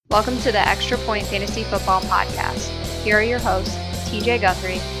Welcome to the Extra Point Fantasy Football Podcast. Here are your hosts, TJ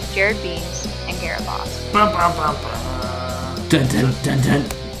Guthrie, Jared Beams, and Garrett Voss. Dun, dun, dun, dun.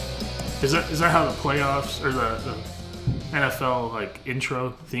 Is that how the playoffs or the NFL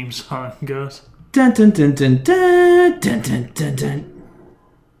intro theme song goes? Dun dun dun dun dun dun dun dun dun.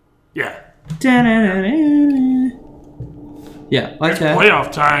 Yeah. Dun, dun, dun, dun. Yeah, like that.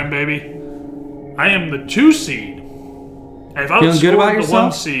 Playoff time, baby. I am the 2 seed. I've outscored the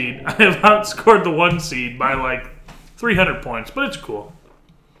 1 seed. I have outscored the 1 seed by 300 points, but it's cool.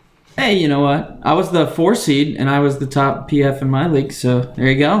 Hey, you know what? I was the 4 seed, and I was the top PF in my league, so there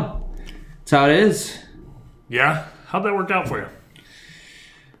you go. That's how it is. Yeah? How'd that work out for you?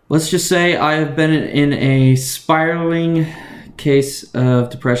 Let's just say I have been in a spiraling case of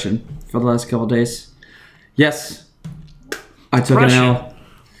depression for the last couple of days. Yes, I took an L.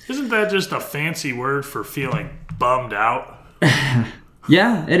 Isn't that just a fancy word for feeling bummed out?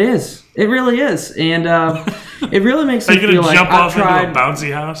 Yeah, it is. It really is, and it really makes me feel like jump off into a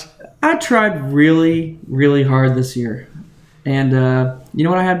bouncy house? I tried really, really hard this year, and you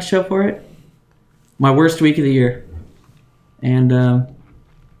know what I had to show for it? My worst week of the year, and there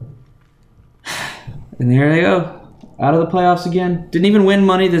they go, out of the playoffs again. Didn't even win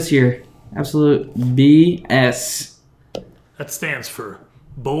money this year. Absolute BS. That stands for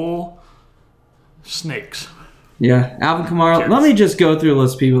bull snakes. Yeah, Alvin Kamara. Let me just go through a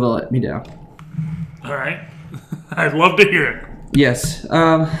list of people that let me down. All right. I'd love to hear it. Yes.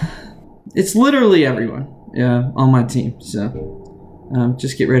 It's literally everyone on my team. So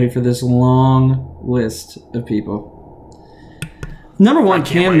just get ready for this long list of people. Number 1,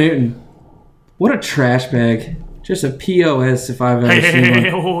 Cam Newton. What a trash bag. Just a POS if I've ever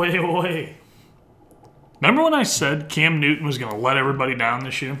seen one. Wait. Remember when I said Cam Newton was going to let everybody down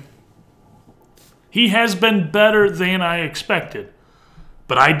this year? He has been better than I expected.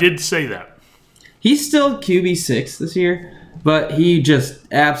 But I did say that. He's still QB6 this year, but he just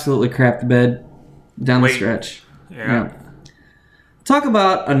absolutely crapped the bed down the stretch. Yeah. Talk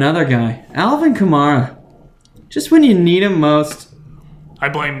about another guy, Alvin Kamara. Just when you need him most, I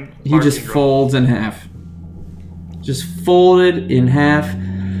blame he just folds in half. Just folded in half.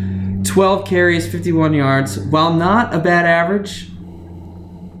 12 carries, 51 yards. While not a bad average,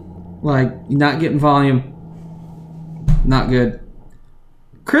 not getting volume, not good.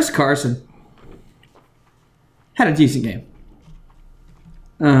 Chris Carson had a decent game.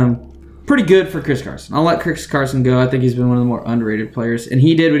 Pretty good for Chris Carson. I'll let Chris Carson go. I think he's been one of the more underrated players. And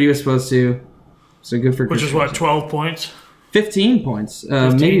he did what he was supposed to. So good for Chris Carson. Which is what, 12 points? 15 points.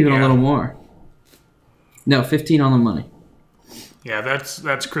 15, maybe even a little more. No, 15 on the money. Yeah,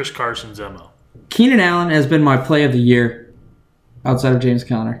 that's Chris Carson's MO. Keenan Allen has been my play of the year outside of James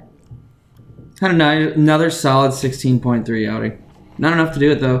Conner. Had another solid 16.3 outing. Not enough to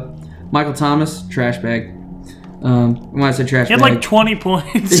do it, though. Michael Thomas, trash bag. When I say trash bag... He had 20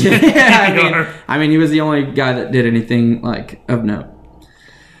 points. Yeah, I mean, he was the only guy that did anything, of note.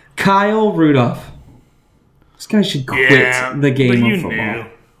 Kyle Rudolph. This guy should quit the game of football.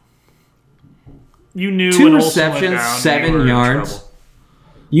 You knew 2 receptions, 7 yards.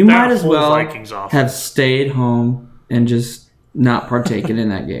 You might as well have stayed home and just not partaken in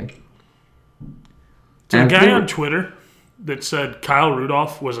that game. The guy on Twitter that said Kyle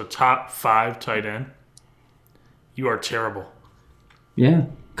Rudolph was a top 5 tight end. You are terrible. Yeah.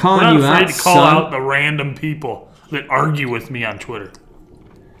 We're not afraid to call out the random people that argue with me on Twitter.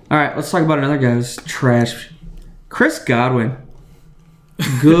 All right, let's talk about another guy who's trash. Chris Godwin.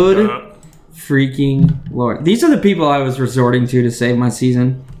 Good freaking Lord. These are the people I was resorting to save my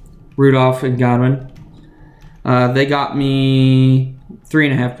season. Rudolph and Godwin. They got me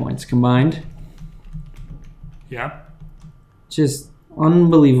 3.5 points combined. Yeah. Just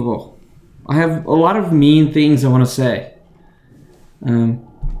unbelievable. I have a lot of mean things I want to say. But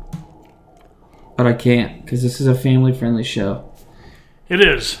I can't because this is a family-friendly show. It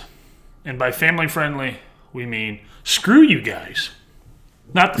is. And by family-friendly, we mean screw you guys.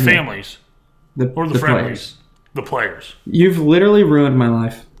 Not the families. Or the friendlies. Players. The players. You've literally ruined my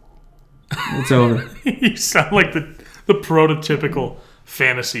life. It's over. You sound like the prototypical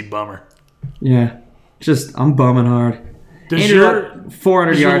fantasy bummer. Yeah. I'm bumming hard. Does your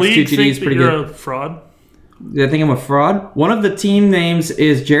 400 yards, 2 TDs, think pretty you're good. A fraud? Do I think I'm a fraud? One of the team names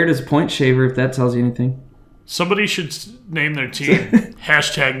is Jared is Point Shaver, if that tells you anything. Somebody should name their team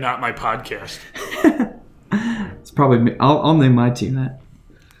hashtag not my podcast. It's probably me. I'll name my team that.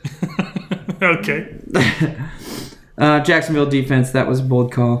 Okay. Jacksonville defense, that was a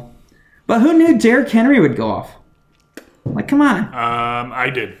bold call. But who knew Derrick Henry would go off? Come on.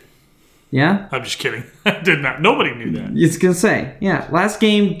 I did. Yeah? I'm just kidding. I did not. Nobody knew that. It's going to say. Yeah. Last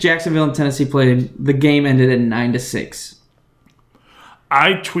game Jacksonville and Tennessee played, the game ended at 9-6.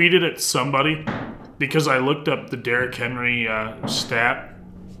 I tweeted at somebody because I looked up the Derrick Henry stat.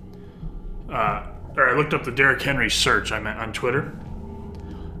 Or I looked up the Derrick Henry search, I meant, on Twitter.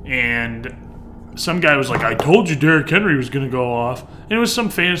 And some guy was like, I told you Derrick Henry was going to go off. And it was some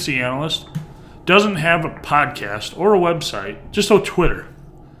fantasy analyst. Doesn't have a podcast or a website, just on Twitter.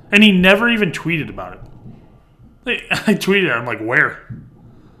 And he never even tweeted about it. I tweeted at him, like, where?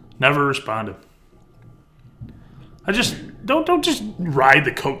 Never responded. I just, don't just ride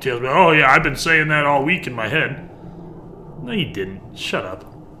the coattails. Oh, yeah, I've been saying that all week in my head. No, you didn't. Shut up.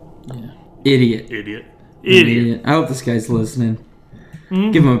 Yeah. Idiot. Idiot. I hope this guy's listening.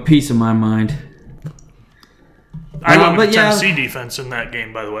 Give him a piece of my mind. I went with the Tennessee defense in that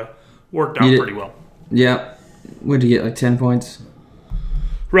game, by the way. Worked out pretty well. Yeah. What'd you get, like 10 points?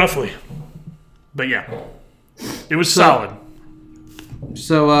 Roughly. But yeah. It was solid.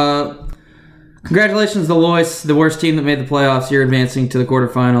 So, congratulations to Lois, the worst team that made the playoffs. You're advancing to the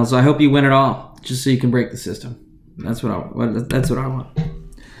quarterfinals. I hope you win it all, just so you can break the system. That's what I want.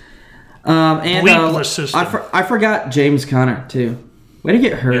 And the system. I forgot James Conner, too. Way to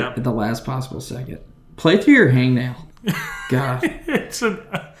get hurt at the last possible second. Play through your hangnail. God. It's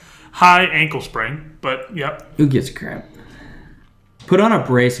a high ankle sprain, but yep. Who gives a crap? Put on a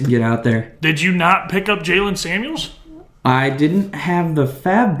brace and get out there. Did you not pick up Jalen Samuels? I didn't have the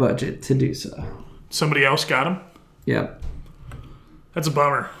fab budget to do so. Somebody else got him? Yep. That's a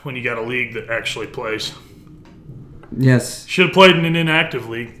bummer when you got a league that actually plays. Yes. Should have played in an inactive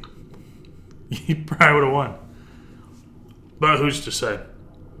league. You probably would have won. But who's to say?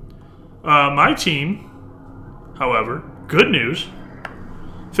 My team, however, good news.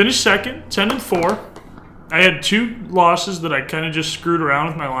 Finished second, 10-4. I had 2 losses that I kind of just screwed around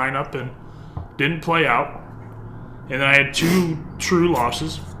with my lineup and didn't play out. And then I had 2 true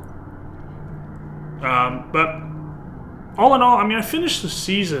losses. But all in all, I mean, I finished the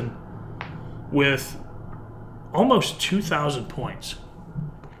season with almost 2,000 points.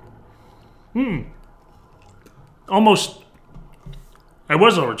 Almost. I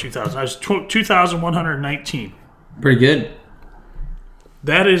was over 2,000. I was 2,119. Pretty good.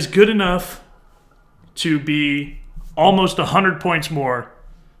 That is good enough to be almost 100 points more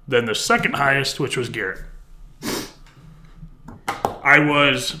than the second highest, which was Garrett. I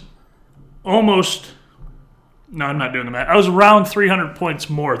was almost... No, I'm not doing the math. I was around 300 points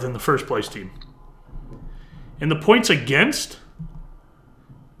more than the first place team. And the points against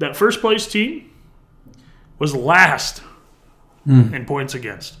that first place team was last in points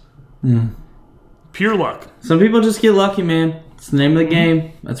against. Pure luck. Some people just get lucky, man. It's the name of the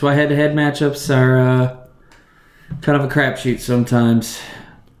game. That's why head-to-head matchups are kind of a crapshoot sometimes.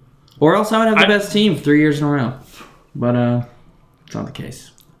 Or else I would have the best team 3 years in a row. But it's not the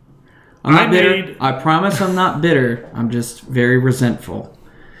case. I'm not bitter. I promise I'm not bitter. I'm just very resentful.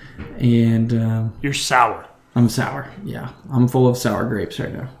 And you're sour. I'm sour. Yeah. I'm full of sour grapes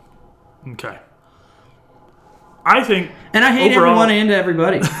right now. Okay. I think... And I hate everyone and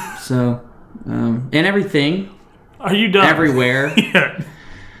everybody. So, and everything. Are you done? Everywhere. Yeah.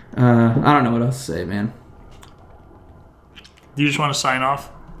 I don't know what else to say, man. You just want to sign off?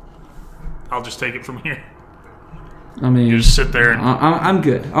 I'll just take it from here. I mean, you just sit there and... I'm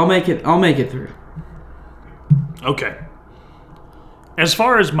good. I'll make it through. Okay. As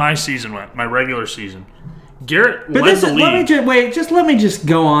far as my season went, my regular season, Garrett led the league. Let me just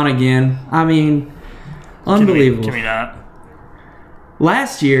go on again. I mean, unbelievable. Can we not?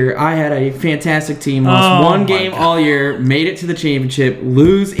 Last year, I had a fantastic team. Lost one game all year, made it to the championship,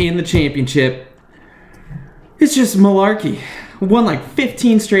 lose in the championship. It's just malarkey. Won like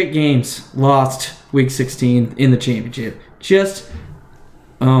 15 straight games, lost week 16 in the championship.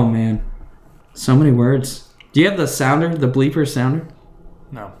 Oh man. So many words. Do you have the sounder, the bleeper sounder?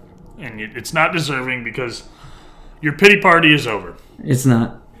 No. And it's not deserving because your pity party is over. It's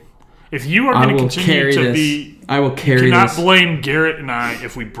not. If you are going to continue to be... I will carry you cannot this. blame Garrett and I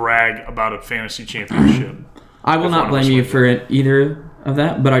if we brag about a fantasy championship. I will not blame you for either of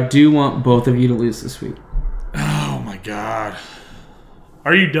that, but I do want both of you to lose this week. Oh my God.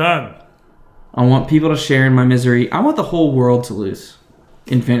 Are you done? I want people to share in my misery. I want the whole world to lose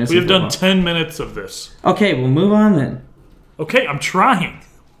in fantasy We've football. done 10 minutes of this. Okay, we'll move on then. Okay, I'm trying.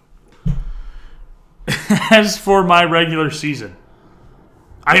 As for my regular season,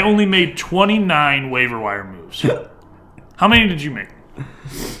 I only made 29 waiver wire moves. How many did you make? How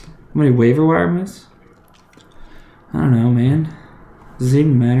many waiver wire moves? I don't know, man. Does it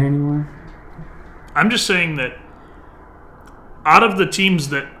even matter anymore? I'm just saying that out of the teams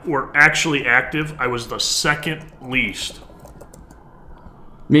that were actually active, I was the second least.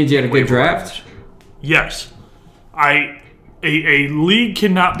 Means you had a good draft? Yes. A league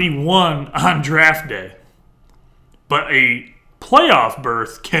cannot be won on draft day, but a playoff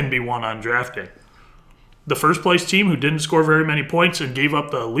berth can be won on draft day. The first place team who didn't score very many points and gave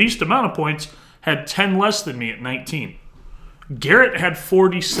up the least amount of points had 10 less than me at 19. Garrett had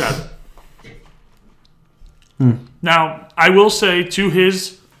 47. Now, I will say to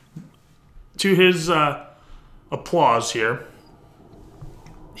his applause here,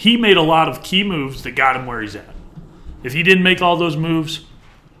 he made a lot of key moves that got him where he's at. If he didn't make all those moves,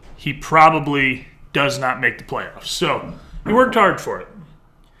 he probably does not make the playoffs. So he worked hard for it.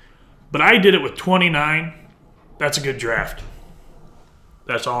 But I did it with 29. That's a good draft.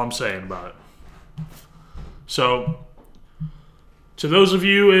 That's all I'm saying about it. So to those of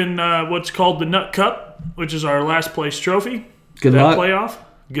you in what's called the Nut Cup, which is our last place trophy, Good luck. Playoff,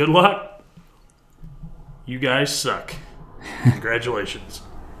 good luck. You guys suck. Congratulations.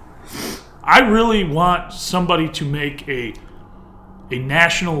 I really want somebody to make a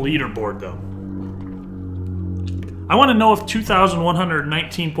national leaderboard, though. I want to know if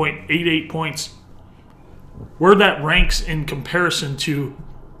 2,119.88 points, where that ranks in comparison to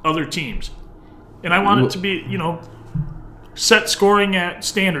other teams. And I want it to be, set scoring at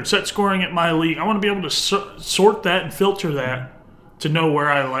standard, set scoring at my league. I want to be able to sort that and filter that to know where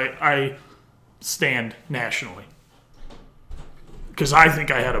I stand nationally. Because I think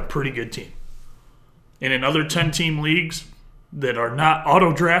I had a pretty good team. And in other 10-team leagues that are not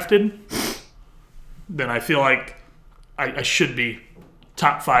auto-drafted, then I feel like I should be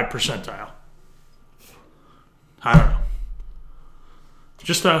top 5 percentile. I don't know.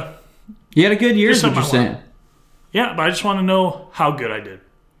 Just you had a good year, is what you're saying. Yeah, but I just want to know how good I did.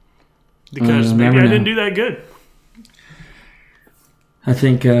 Because maybe I didn't do that good. I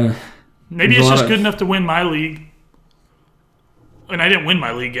think maybe it's just good enough to win my league. And I didn't win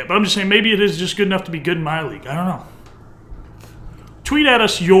my league yet, but I'm just saying maybe it is just good enough to be good in my league. I don't know. Tweet at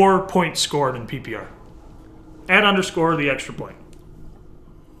us your points scored in PPR. @ the extra point.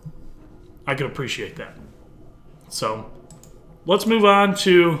 I could appreciate that. So, let's move on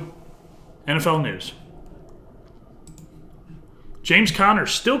to NFL news. James Conner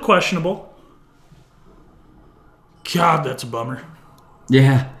still questionable. God, that's a bummer.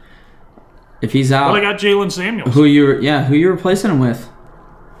 Yeah. If he's out, but I got Jalen Samuels. Who you replacing him with?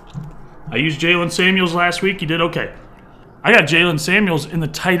 I used Jalen Samuels last week. He did okay. I got Jalen Samuels in the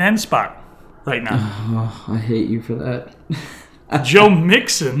tight end spot right now. Oh, I hate you for that. Joe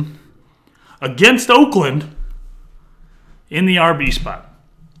Mixon against Oakland in the RB spot.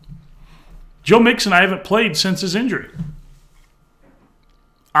 Joe Mixon, I haven't played since his injury.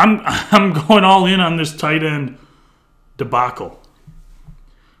 I'm going all in on this tight end debacle.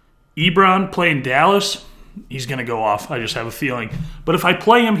 Ebron playing Dallas, he's going to go off. I just have a feeling. But if I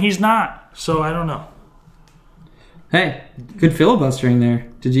play him, he's not. So I don't know. Hey, good filibustering there.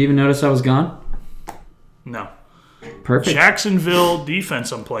 Did you even notice I was gone? No. Perfect. Jacksonville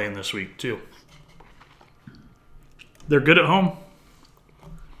defense I'm playing this week, too. They're good at home.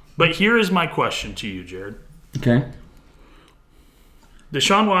 But here is my question to you, Jared. Okay.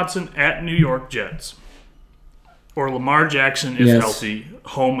 Deshaun Watson at New York Jets. Or Lamar Jackson is healthy,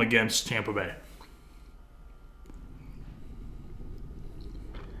 home against Tampa Bay.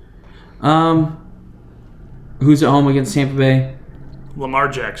 Who's at home against Tampa Bay? Lamar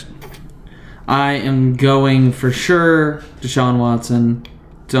Jackson. I am going for sure Deshaun Watson.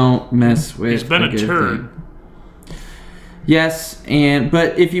 Don't mess with. He's been a turd. Thing. Yes,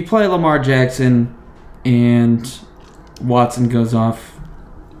 but if you play Lamar Jackson and Watson goes off,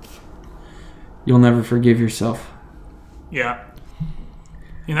 you'll never forgive yourself. Yeah.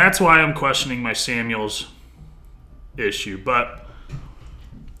 And that's why I'm questioning my Samuels issue. But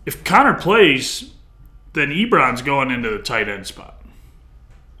if Connor plays, then Ebron's going into the tight end spot.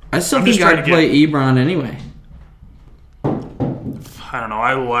 I still think I'd play Ebron anyway. I don't know.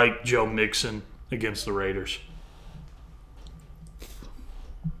 I like Joe Mixon against the Raiders.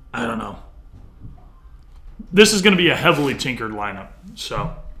 I don't know. This is going to be a heavily tinkered lineup.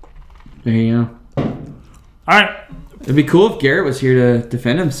 So there you go. All right. It'd be cool if Garrett was here to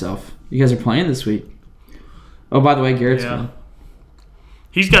defend himself. You guys are playing this week. Oh, by the way, Garrett's gone.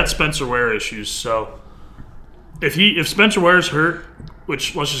 He's got Spencer Ware issues, so if Spencer Ware's hurt,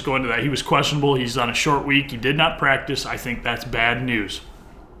 which let's just go into that. He was questionable. He's on a short week. He did not practice. I think that's bad news.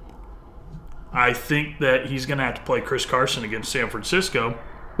 I think that he's going to have to play Chris Carson against San Francisco.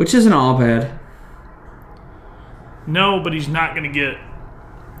 Which isn't all bad. No, but he's not going to get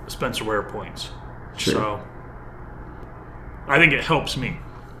Spencer Ware points. True. So I think it helps me.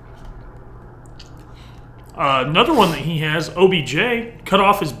 Another one that he has, OBJ, cut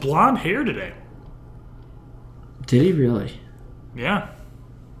off his blonde hair today. Did he really? Yeah.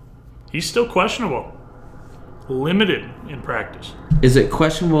 He's still questionable. Limited in practice. Is it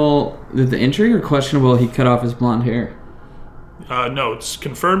questionable the injury or questionable he cut off his blonde hair? No, it's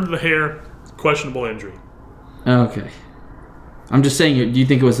confirmed the hair, questionable injury. Okay. I'm just saying, do you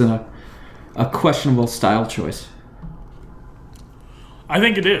think it was a questionable style choice? I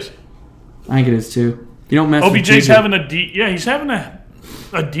think it is. I think it is too. You don't mess with OBJ's Juju. having he's having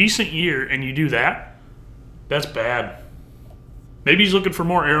a decent year, and you do that. That's bad. Maybe he's looking for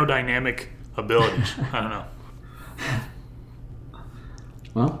more aerodynamic abilities. I don't know.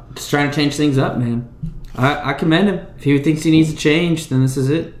 Well, just trying to change things up, man. I commend him. If he thinks he needs a change, then this is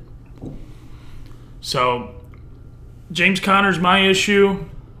it. So, James Conner's my issue.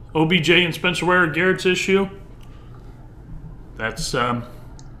 OBJ and Spencer Ware Garrett's issue. That's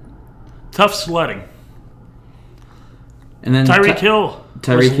tough sledding. And then Tyreek Hill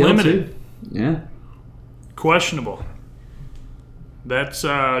was limited. Too. Yeah. Questionable. That's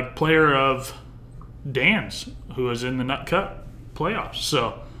a player of Dan's who was in the Nut Cup playoffs.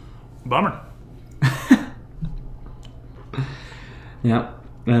 So, bummer. Yeah,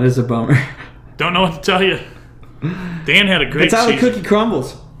 that is a bummer. Don't know what to tell you. Dan had a great That's how season. the cookie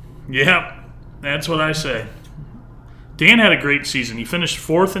crumbles. Yeah, that's what I say. Dan had a great season. He finished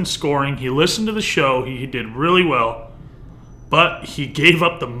 4th in scoring. He listened to the show. He did really well. But he gave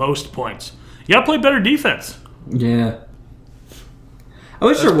up the most points. You got to play better defense. Yeah. I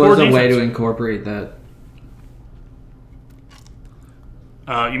wish That's there was poor a way defense. to incorporate that.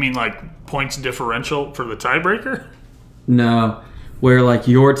 You mean like points differential for the tiebreaker? No, where like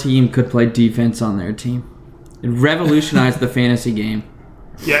your team could play defense on their team. It revolutionized the fantasy game.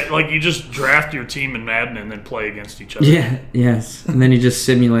 Yeah, like you just draft your team in Madden and then play against each other. Yeah, yes. And then you just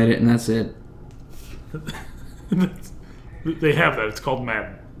simulate it and that's it. They have that. It's called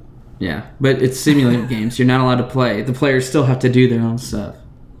Madden. Yeah, but it's simulated games. You're not allowed to play. The players still have to do their own stuff.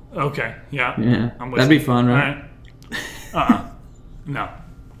 Okay, yeah. Yeah, I'm with that'd you. be fun, right? All right. No.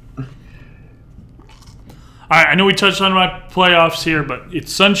 All right, I know we touched on my playoffs here, but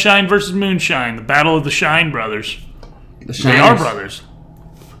it's Sunshine versus Moonshine, the battle of the Shine brothers. The They are Shiners. brothers.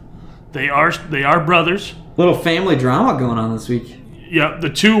 They are brothers. Little family drama going on this week. Yeah, the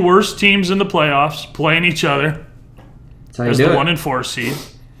two worst teams in the playoffs playing each other That's how you as do the it. 1 and 4 seed.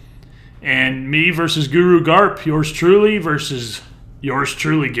 And me versus Guru Garp, yours truly versus yours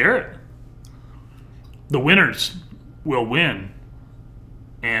truly Garrett. The winners will win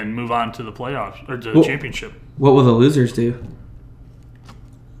and move on to the playoffs or to the championship. What will the losers do?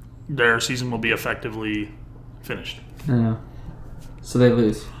 Their season will be effectively finished. So they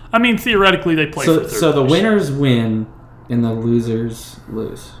lose. I mean, theoretically, they play for third So the place. winners win and the losers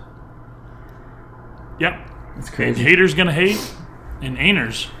lose. Yep. That's And crazy. haters gonna hate, and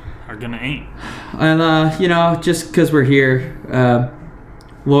ain'ters are gonna ain't. And, just because we're here,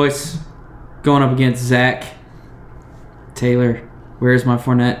 Lois going up against Zach, Taylor, Where's My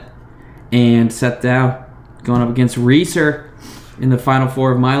Fournette, and Seth Dow going up against Reeser in the Final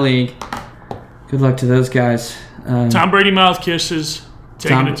Four of my league. Good luck to those guys. Tom Brady mouth kisses,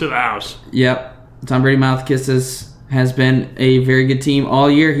 taking it to the house. Yep. Tom Brady mouth kisses has been a very good team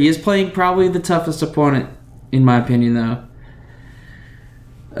all year. He is playing probably the toughest opponent, in my opinion, though.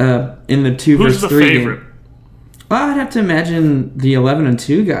 In the 2 Who's versus the 3 favorite? game. Well, I'd have to imagine the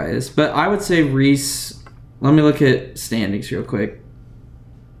 11-2 guys, but I would say Reese. Let me look at standings real quick.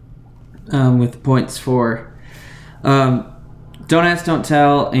 With points for Don't Ask, Don't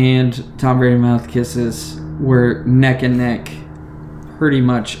Tell and Tom Brady Mouth Kisses were neck and neck pretty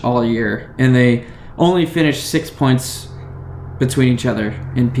much all year, and they only finished 6 points between each other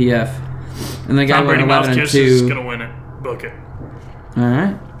in PF. And the guy Tom went Brady mouth 11-2. kisses is gonna win it. Book it. All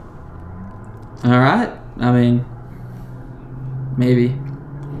right. I mean, maybe.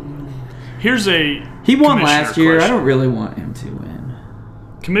 Here's a He won commissioner last year. question. I don't really want him to win.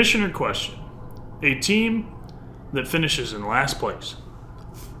 Commissioner question. A team that finishes in last place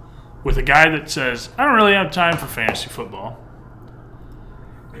with a guy that says, I don't really have time for fantasy football,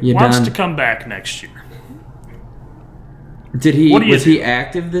 You wants done? to come back next year. Did he? What do you Was do? he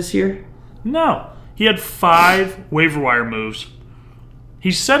active this year? No. He had 5 waiver wire moves.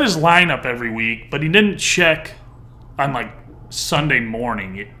 He set his lineup every week, but he didn't check on like Sunday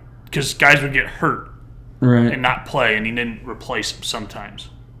morning because guys would get hurt Right. and not play, and he didn't replace them sometimes.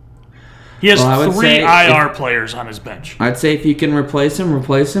 He has Well, I would 3 say IR players on his bench. I'd say if you can replace him,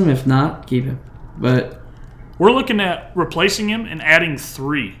 replace him. If not, keep him. But We're looking at replacing him and adding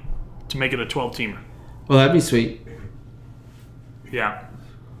 3 to make it a 12-teamer. well, that'd be sweet. Yeah.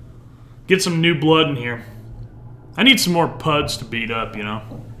 Get some new blood in here. I need some more puds to beat up, you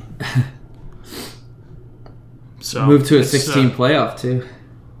know. So move to a 16 playoff too.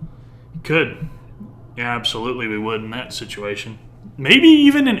 Could. Yeah, absolutely we would in that situation. Maybe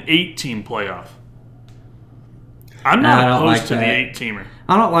even an 8-team playoff. I'm not opposed to the 8-teamer.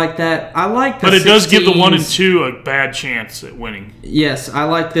 I don't like that. I like the But it 16s. does give the 1 and 2 a bad chance at winning. Yes, I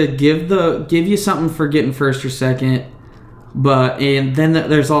like to give you something for getting first or second, and then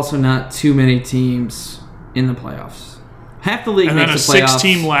there's also not too many teams in the playoffs. Half the league and makes then a the playoffs.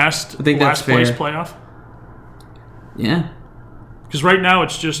 6-team last place playoff. Yeah. Because right now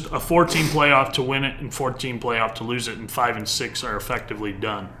it's just a 4-team playoff to win it and 4-team playoff to lose it, and 5 and 6 are effectively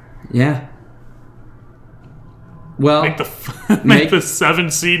done. Yeah. Well, make the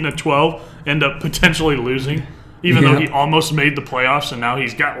 7 seed and a 12 end up potentially losing, even though he almost made the playoffs and now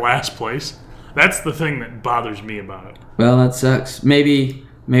he's got last place. That's the thing that bothers me about it. Well, that sucks. Maybe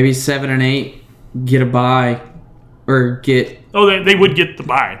 7 and 8 get a bye or get. Oh, they would get the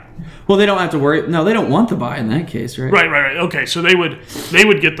bye. Well, they don't have to worry. No, they don't want the bye in that case, right? Right. Okay, so they would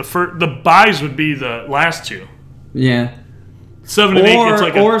get the first. The buys would be the last 2. Yeah. 7 and 8 gets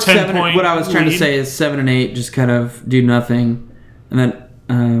like a 10-point. What I was trying to say is 7 and 8 just kind of do nothing, and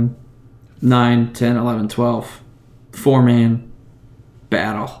then 9, 10, 11, 12, 4-man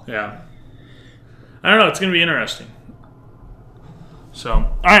battle. Yeah. I don't know. It's going to be interesting. So,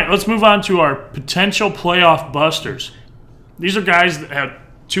 all right, let's move on to our potential playoff busters. These are guys that have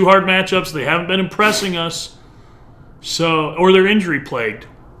 2 hard matchups. They haven't been impressing us, or they're injury plagued.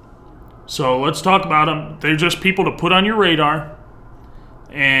 So let's talk about them. They're just people to put on your radar.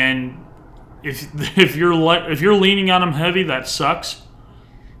 And if you're leaning on them heavy, that sucks.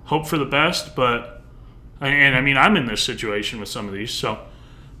 Hope for the best, but I'm in this situation with some of these. So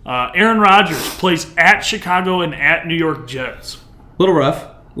Aaron Rodgers plays at Chicago and at New York Jets. Little rough.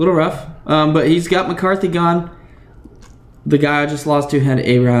 But he's got McCarthy gone. The guy I just lost to had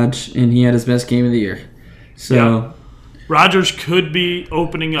A-Rod, and he had his best game of the year. So. Yeah. Rodgers could be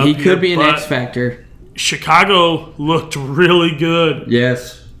opening up. He could be an X factor. Chicago looked really good.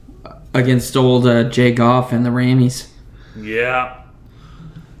 Yes, against old Jay Goff and the Rammies. Yeah,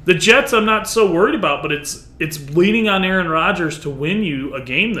 the Jets I'm not so worried about, but it's leaning on Aaron Rodgers to win you a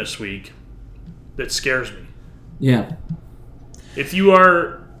game this week that scares me. Yeah. If you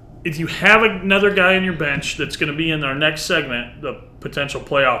have another guy on your bench that's going to be in our next segment, the potential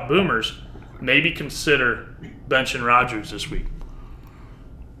playoff boomers, maybe consider benching Rodgers this week.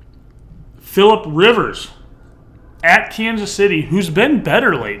 Phillip Rivers at Kansas City, who's been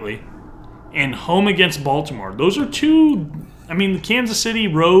better lately, and home against Baltimore. Those are 2. The Kansas City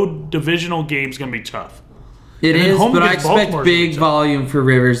road divisional game is going to be tough. It is, but I expect big volume for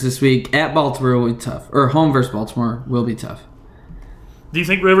Rivers this week. At Baltimore will be tough. Or home versus Baltimore will be tough. Do you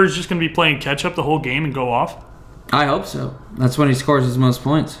think Rivers is just going to be playing catch-up the whole game and go off? I hope so. That's when he scores his most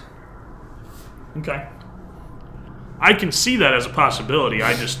points. Okay. I can see that as a possibility.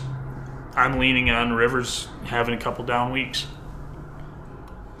 I'm leaning on Rivers having a couple down weeks.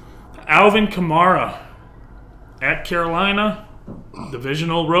 Alvin Kamara at Carolina,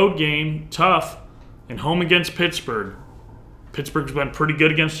 divisional road game, tough, and home against Pittsburgh. Pittsburgh's been pretty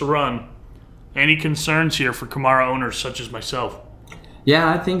good against the run. Any concerns here for Kamara owners such as myself?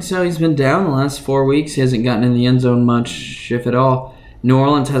 Yeah, I think so. He's been down the last 4 weeks. He hasn't gotten in the end zone much, if at all. New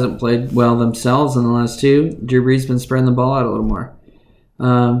Orleans hasn't played well themselves in the last 2. Drew Brees has been spreading the ball out a little more.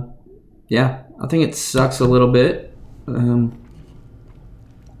 Yeah, I think it sucks a little bit. But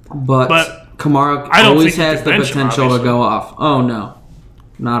Kamara always has the potential to go off. Oh, no.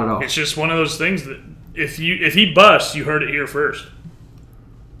 Not at all. It's just one of those things that if he busts, you heard it here first.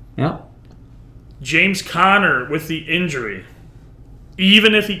 Yeah. James Conner with the injury.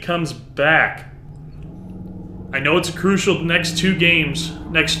 Even if he comes back, I know it's a crucial next 3 games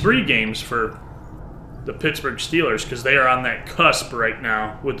for the Pittsburgh Steelers because they are on that cusp right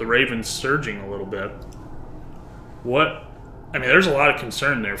now with the Ravens surging a little bit. There's a lot of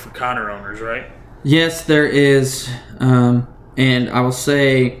concern there for Conner owners, right? Yes, there is. And I will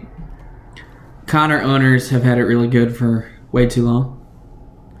say Conner owners have had it really good for way too long.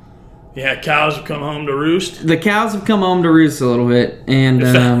 Yeah, cows have come home to roost. The cows have come home to roost a little bit, and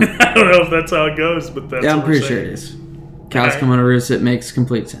I don't know if that's how it goes, but that's I'm what pretty we're sure saying. it is. Cows come home to roost. It makes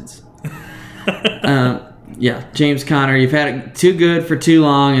complete sense. Yeah, James Conner, you've had it too good for too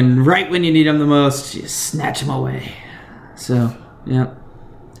long, and right when you need him the most, you snatch him away. So, yeah.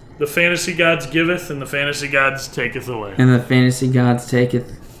 The fantasy gods giveth, and the fantasy gods taketh away. And the fantasy gods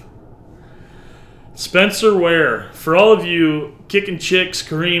taketh. Spencer Ware, for all of you kicking chicks,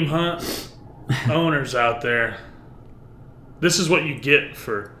 Kareem Hunt owners out there, This is what you get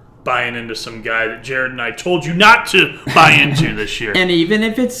for buying into some guy that Jared and I told you not to buy into this year. And even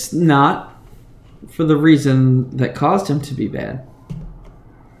if it's not for the reason that caused him to be bad,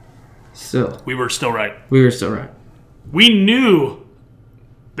 still. We were still right. We were still right. We knew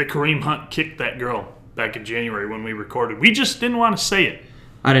that Kareem Hunt kicked that girl back in January when we recorded. We just didn't want to say it.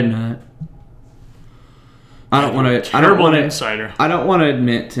 I didn't know that. I don't want to. Terrible insider. I don't want to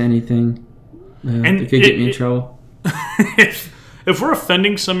admit to anything. It could get me in trouble. If we're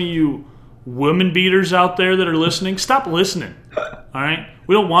offending some of you women beaters out there that are listening, stop listening. All right?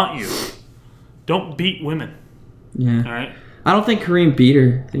 We don't want you. Don't beat women. Yeah. All right? I don't think Kareem beat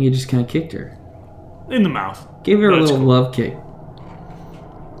her. I think he just kind of kicked her. In the mouth. Gave her a little love kick.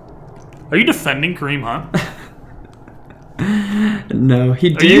 Are you defending Kareem Hunt? No, he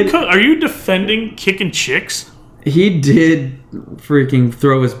did. Are you defending kicking chicks? He did freaking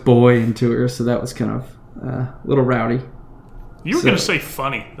throw his boy into her, so that was kind of a little rowdy. You were going to say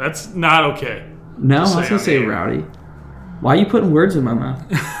funny. That's not okay. No, I was going to say rowdy. Why are you putting words in my mouth?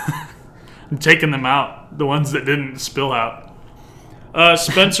 I'm taking them out. The ones that didn't spill out.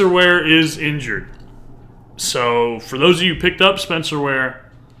 Spencer Ware is injured. So, for those of you who picked up Spencer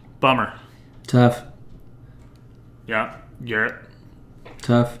Ware, bummer. Tough. Yeah, Garrett.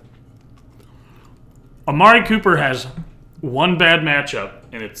 Tough. Amari Cooper has one bad matchup,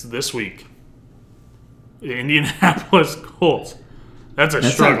 and it's this week. The Indianapolis Colts. That's a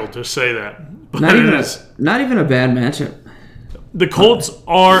struggle to say that. But not even a bad matchup. The Colts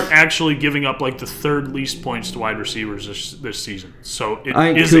are actually giving up like the third least points to wide receivers this season. So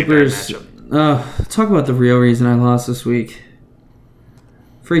it is Cooper's, a bad matchup. Talk about the real reason I lost this week.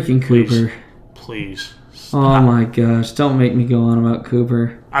 Freaking Cooper. Please. Oh my gosh. Don't make me go on about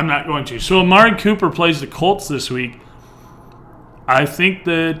Cooper. I'm not going to. So Amari Cooper plays the Colts this week. I think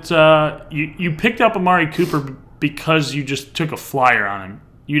that you picked up Amari Cooper because you just took a flyer on him.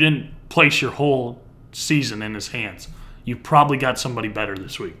 You didn't place your whole season in his hands. You probably got somebody better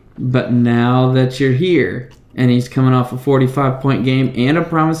this week. But now that you're here, and he's coming off a 45-point game and a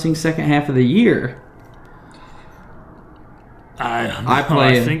promising second half of the year, I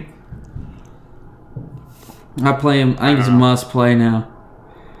play him. I play him. I think he's a must-play now.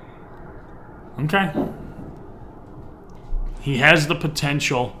 Okay. He has the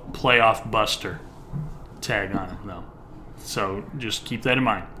potential playoff buster tag on him, though. So just keep that in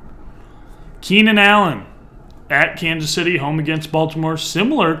mind. Keenan Allen at Kansas City, home against Baltimore,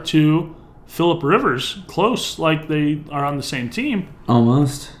 similar to Phillip Rivers, close, like they are on the same team.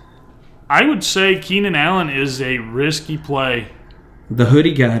 Almost. I would say Keenan Allen is a risky play. The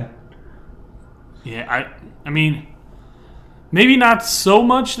hoodie god. Yeah, I mean, maybe not so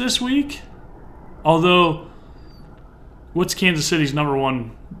much this week, although... What's Kansas City's number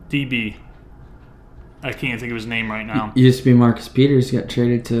one DB? I can't think of his name right now. Used to be Marcus Peters, got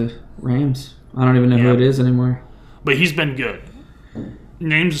traded to Rams. I don't even know who it is anymore. But he's been good.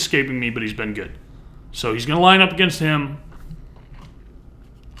 Name's escaping me, but he's been good. So he's going to line up against him.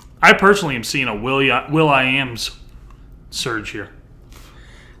 I personally am seeing a Will.i.am's surge here.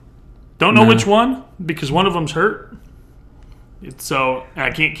 Don't know which one, because one of them's hurt. So I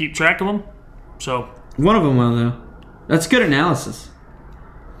can't keep track of them. So one of them will, though. That's good analysis.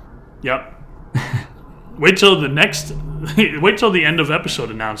 Yep. Wait till the end of episode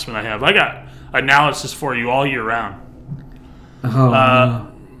announcement I have. I got analysis for you all year round.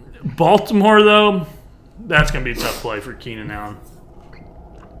 No. Baltimore, though, that's going to be a tough play for Keenan Allen.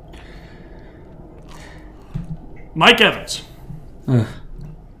 Mike Evans.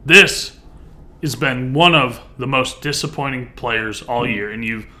 This has been one of the most disappointing players all year. And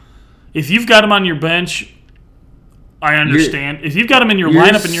if you've got him on your bench, I understand. If you've got him in your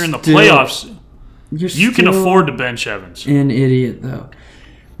lineup and you're in the playoffs, you can afford to bench Evans. An idiot, though.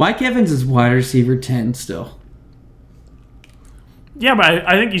 Mike Evans is wide receiver 10 still. Yeah, but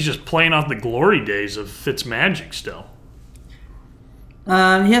I think he's just playing off the glory days of Fitzmagic still. He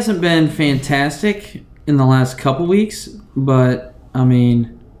hasn't been fantastic in the last couple weeks, but, I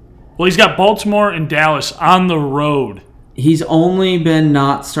mean... Well, he's got Baltimore and Dallas on the road. He's only been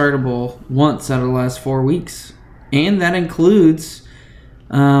not startable once out of the last 4 weeks. And that includes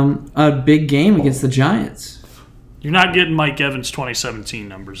a big game against the Giants. You're not getting Mike Evans' 2017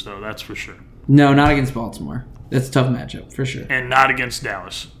 numbers, though. That's for sure. No, not against Baltimore. That's a tough matchup, for sure. And not against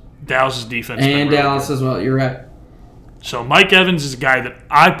Dallas. Dallas' defense. And Dallas as well. You're right. So Mike Evans is a guy that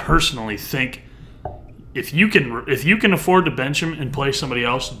I personally think if you can afford to bench him and play somebody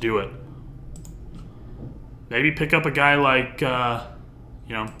else, do it. Maybe pick up a guy like Eric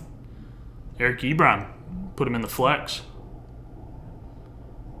Ebron. Put him in the flex.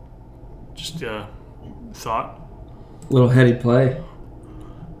 Just thought. Little heady play.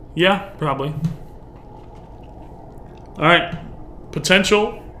 Yeah, probably. All right.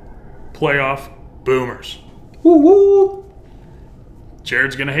 Potential playoff boomers. Woo woo.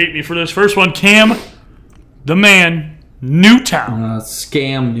 Jared's going to hate me for this first one. Cam, the man, Newtown.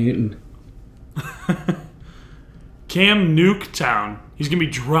 Scam Newton. Cam Nuketown. He's going to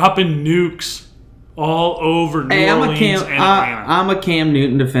be dropping nukes all over New Orleans and Atlanta. I'm a Cam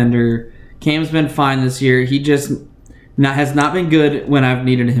Newton defender. Cam's been fine this year. He just has not been good when I've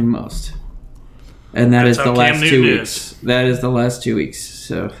needed him most. And that's the last 2 weeks. That is the last 2 weeks.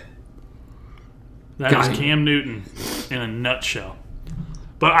 So that is Cam Newton in a nutshell.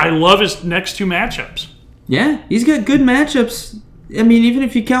 But I love his next two matchups. Yeah, he's got good matchups. I mean, even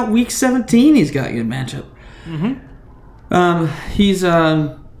if you count week 17, he's got a good matchup.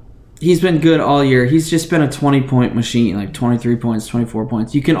 He's been good all year. He's just been a 20-point machine, like 23 points, 24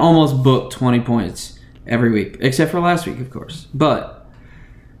 points. You can almost book 20 points every week, except for last week, of course. But,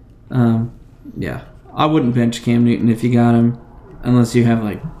 yeah, I wouldn't bench Cam Newton if you got him, unless you have,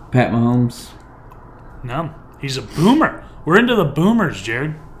 like, Pat Mahomes. No, he's a boomer. We're into the boomers,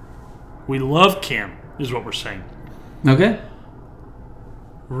 Jared. We love Cam, is what we're saying. Okay.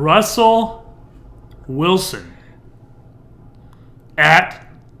 Russell Wilson at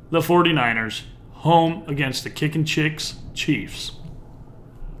the 49ers, home against the Kickin' Chicks Chiefs.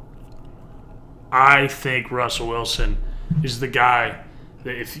 I think Russell Wilson is the guy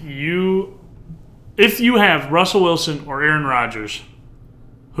that if you have Russell Wilson or Aaron Rodgers,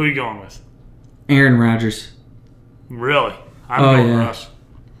 who are you going with? Aaron Rodgers. Really? I'm going Russ.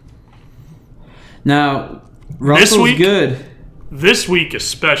 Now, Russell's good. This week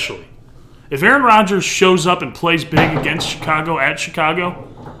especially. If Aaron Rodgers shows up and plays big against Chicago at Chicago,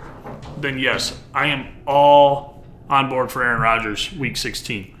 then yes, I am all on board for Aaron Rodgers week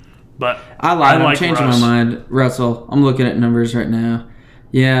 16. But I lied. I'm changing my mind. Russell, I'm looking at numbers right now.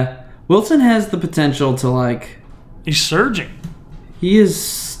 Yeah. Wilson has the potential to, he's surging. He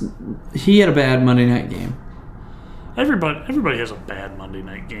had a bad Monday night game. Everybody has a bad Monday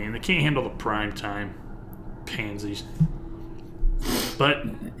night game. They can't handle the prime time. Pansies. But,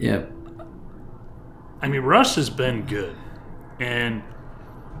 yep. I mean, Russ has been good. And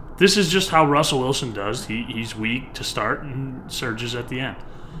this is just how Russell Wilson does. He's weak to start and surges at the end.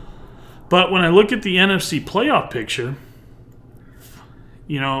 But when I look at the NFC playoff picture,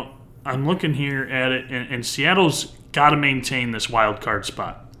 I'm looking here at it, and Seattle's got to maintain this wild card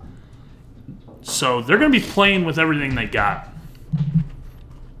spot. So they're going to be playing with everything they got.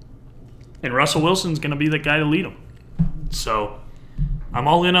 And Russell Wilson's going to be the guy to lead them. So I'm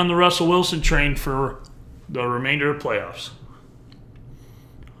all in on the Russell Wilson train for the remainder of playoffs.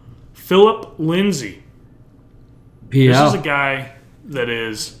 Philip Lindsay. PL. This is a guy that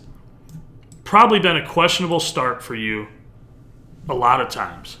is probably been a questionable start for you a lot of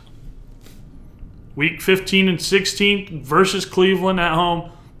times. Week 15 and 16 versus Cleveland at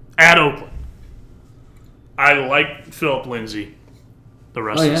home, at Oakland. I like Philip Lindsay the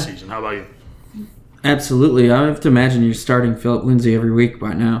rest of the season. How about you? Absolutely. I have to imagine you're starting Philip Lindsay every week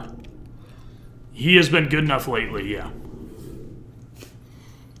by now. He has been good enough lately, yeah.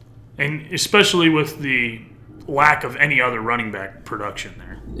 And especially with the lack of any other running back production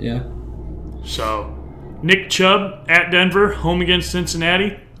there. Yeah. So, Nick Chubb at Denver, home against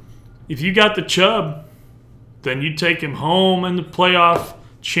Cincinnati. If you got the Chubb, then you take him home in the playoff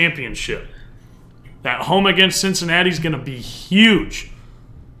championship. That home against Cincinnati is going to be huge.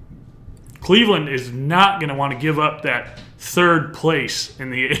 Cleveland is not going to want to give up that third place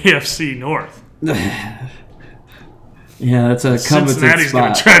in the AFC North. Yeah, that's a coveted Cincinnati's spot.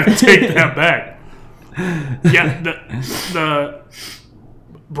 going to try to take that back. Yeah, the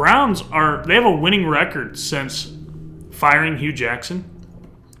Browns they have a winning record since firing Hugh Jackson.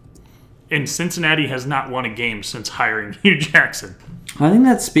 And Cincinnati has not won a game since hiring Hugh Jackson. I think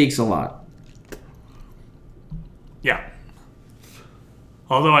that speaks a lot. Yeah.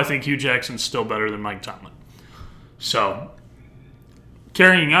 Although I think Hugh Jackson's still better than Mike Tomlin. So,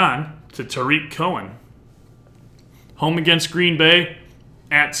 carrying on to Tariq Cohen. Home against Green Bay,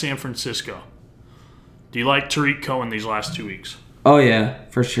 at San Francisco. Do you like Tariq Cohen these last 2 weeks? Oh, yeah,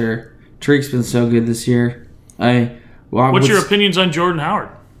 for sure. Tariq's been so good this year. What's your opinions on Jordan Howard?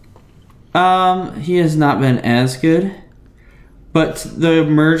 He has not been as good. But the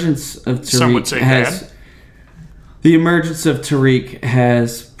emergence of Tariq The emergence of Tariq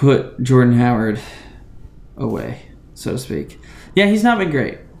has put Jordan Howard away, so to speak. Yeah, he's not been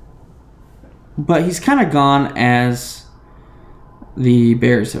great. But he's kind of gone as the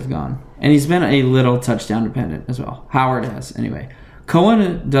Bears have gone. And he's been a little touchdown dependent as well. Howard has, anyway.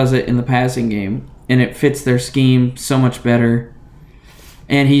 Cohen does it in the passing game, and it fits their scheme so much better.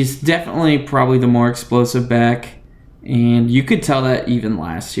 And he's definitely probably the more explosive back, and you could tell that even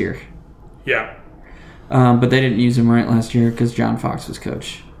last year. Yeah. But they didn't use him right last year because John Fox was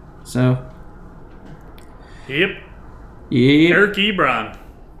coach. So. Yep. Eric Ebron.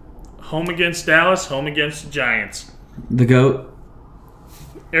 Home against Dallas, home against the Giants. The GOAT.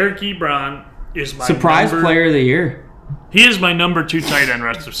 Eric Ebron is my surprise player of the year. He is my number 2 tight end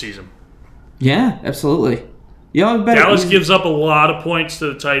rest of season. Yeah, absolutely. Dallas gives up a lot of points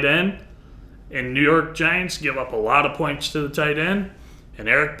to the tight end, and New York Giants give up a lot of points to the tight end, and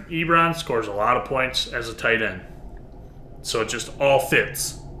Eric Ebron scores a lot of points as a tight end. So it just all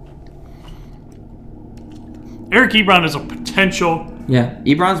fits. Eric Ebron is a potential. Yeah,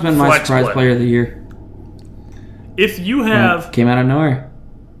 Ebron's been my surprise player of the year. If you have came out of nowhere.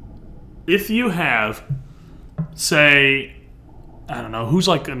 If you have, say, I don't know, who's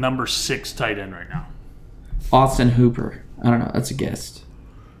like a number 6 tight end right now? Austin Hooper. I don't know. That's a guess.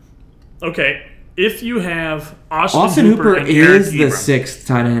 Okay, if you have Austin Hooper and is Eric the Ebron. 6th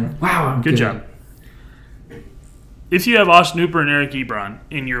tight end. Wow, good job. If you have Austin Hooper and Eric Ebron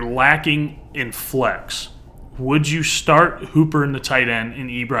and you're lacking in flex, would you start Hooper in the tight end and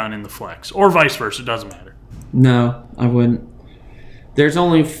Ebron in the flex? Or vice versa, it doesn't matter. No, I wouldn't. There's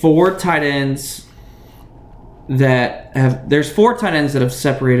only 4 tight ends that have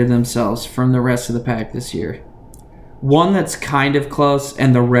separated themselves from the rest of the pack this year. One that's kind of close,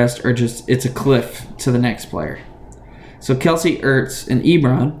 and the rest are just, it's a cliff to the next player. So Kelsey Ertz and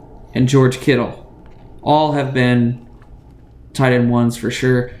Ebron and George Kittle all have been tight end 1s for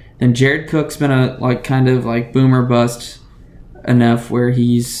sure. And Jared Cook's been a kind of boomer bust enough where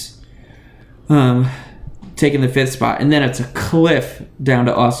he's taking the 5th spot. And then it's a cliff down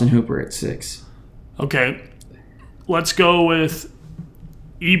to Austin Hooper at 6. Okay. Let's go with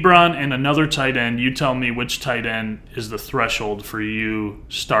Ebron and another tight end. You tell me which tight end is the threshold for you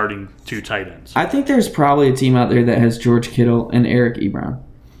starting 2 tight ends. I think there's probably a team out there that has George Kittle and Eric Ebron.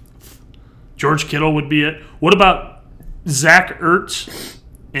 George Kittle would be it. What about Zach Ertz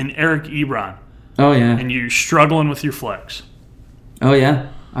and Eric Ebron? Oh, yeah. And you're struggling with your flex. Oh, yeah.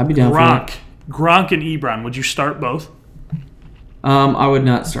 I'd be down for that. Gronk and Ebron. Would you start both? I would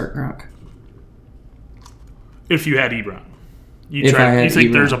not start Gronk. If you had Ebron. You think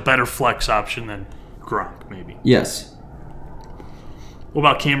Ebron. There's a better flex option than Gronk, maybe? Yes. What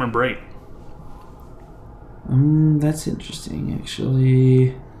about Cameron Brate? That's interesting,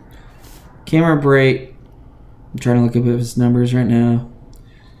 actually. Cameron Brate, I'm trying to look up his numbers right now.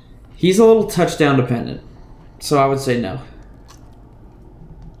 He's a little touchdown dependent, so I would say no.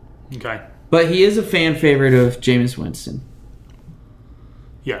 Okay. But he is a fan favorite of Jameis Winston.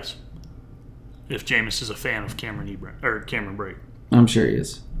 Yes. If Jameis is a fan of Cameron Brate. I'm sure he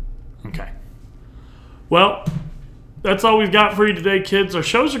is. Okay. Well, that's all we've got for you today, kids. Our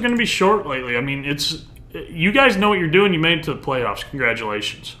shows are going to be short lately. I mean, you guys know what you're doing. You made it to the playoffs.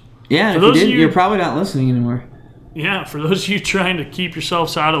 Congratulations. Yeah, if you did, you're probably not listening anymore. Yeah, for those of you trying to keep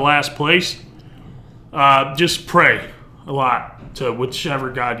yourselves out of last place, just pray a lot to whichever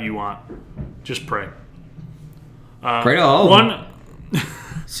God you want. Just pray. Pray to all of them.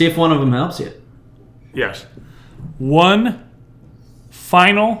 See if one of them helps you. Yes. One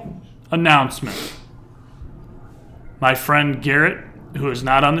final announcement. My friend Garrett, who is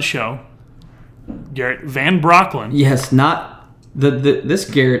not on the show, Garrett Van Brocklin. Yes, not this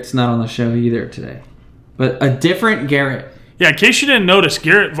Garrett's not on the show either today, but a different Garrett. Yeah, in case you didn't notice,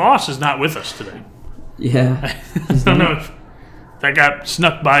 Garrett Voss is not with us today. Yeah. I don't know if that got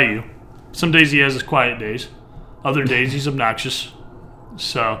snuck by you. Some days he has his quiet days. Other days he's obnoxious.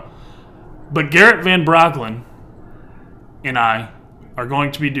 But Garrett Van Brocklin and I are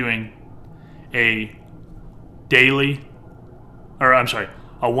going to be doing a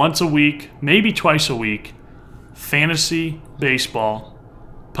once a week, maybe twice a week, fantasy baseball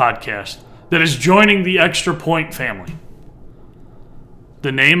podcast that is joining the Extra Point family.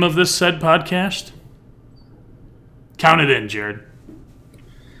 The name of this said podcast? Count it in, Jared.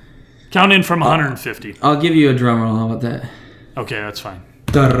 Count in from 150. I'll give you a drum roll. How about that? Okay, that's fine.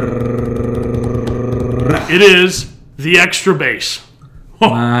 It is the Extra Base.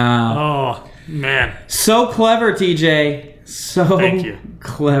 Wow. Oh, man. So clever, TJ. So Thank you.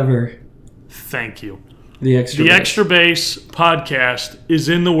 Clever. Thank you. The Extra Base podcast is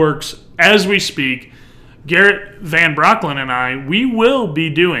in the works as we speak. Garrett Van Brocklin and I, we will be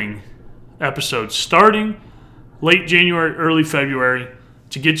doing episodes starting late January, early February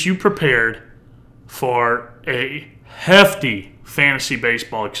to get you prepared for a hefty fantasy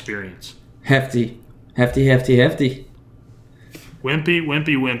baseball experience. Hefty.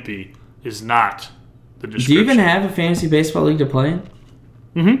 Wimpy is not the description. Do you even have a fantasy baseball league to play in?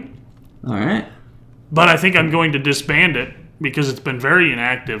 Mm-hmm. All right. But I think I'm going to disband it because it's been very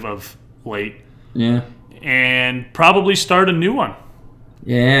inactive of late. Yeah. And probably start a new one.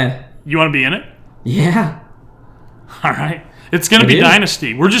 Yeah. You want to be in it? Yeah. All right. It's going to be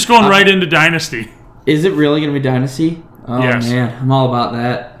Dynasty. We're just going right into Dynasty. Is it really going to be Dynasty? Oh, yes. man. I'm all about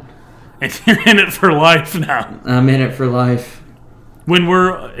that. And you're in it for life now. I'm in it for life. When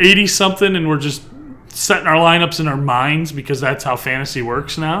we're 80-something and we're just setting our lineups in our minds because that's how fantasy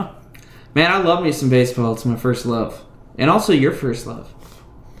works now. Man, I love me some baseball. It's my first love. And also your first love.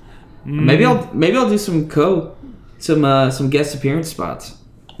 Maybe I'll do some guest appearance spots.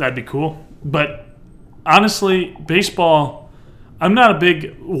 That'd be cool. But honestly, baseball, I'm not a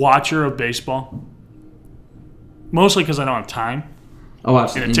big watcher of baseball. Mostly because I don't have time. I'll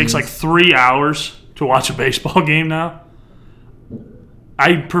watch and it takes like 3 hours to watch a baseball game now.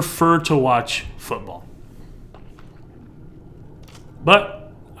 I prefer to watch football.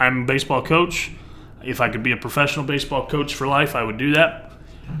 But I'm a baseball coach. If I could be a professional baseball coach for life, I would do that.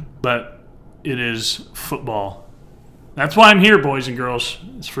 But it is football. That's why I'm here, boys and girls.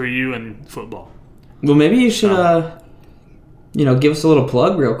 It's for you and football. Well, maybe you should, give us a little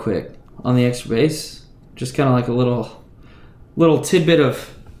plug real quick on the extra base. Just kind of like a little tidbit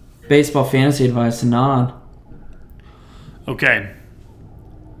of baseball fantasy advice to nod on. Okay.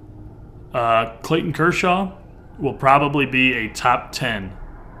 Clayton Kershaw will probably be a top 10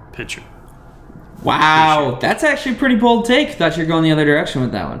 pitcher. Wow, that's actually a pretty bold take. Thought you were going the other direction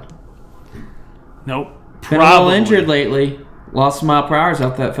with that one. Nope. Been a little injured lately. Lost some mile per hour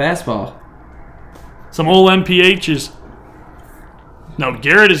off that fastball. Some old MPHs. No,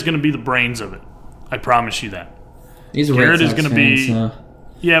 Garrett is going to be the brains of it. I promise you that. He's a Garrett Red is Sox going to fan, be. so.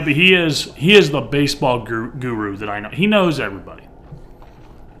 Yeah, but he is the baseball guru that I know. He knows everybody,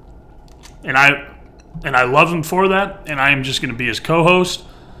 and I love him for that. And I am just going to be his co-host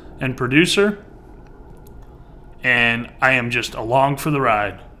and producer, and I am just along for the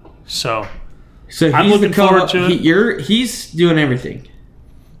ride. So I'm looking forward to it. He's doing everything.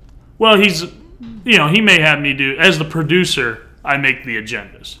 Well, he may have me do as the producer. I make the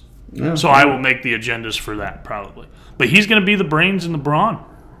agendas, so I will make the agendas for that probably. But he's going to be the brains and the brawn.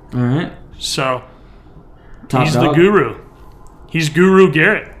 All right. So He's the guru. He's Guru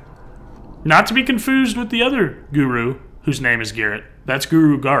Garrett. Not to be confused with the other guru whose name is Garrett. That's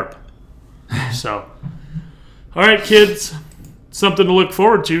Guru Garp. So, all right, kids. Something to look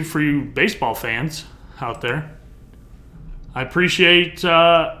forward to for you baseball fans out there. I appreciate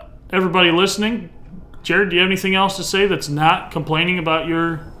everybody listening. Jared, do you have anything else to say that's not complaining about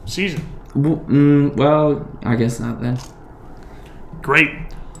your season? Well, I guess not then. Great.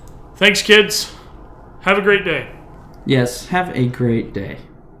 Thanks, kids. Have a great day. Yes, have a great day.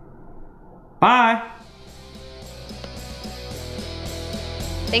 Bye.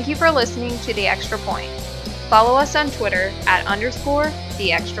 Thank you for listening to The Extra Point. Follow us on Twitter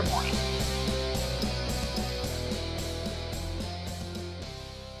 @_The Extra Point.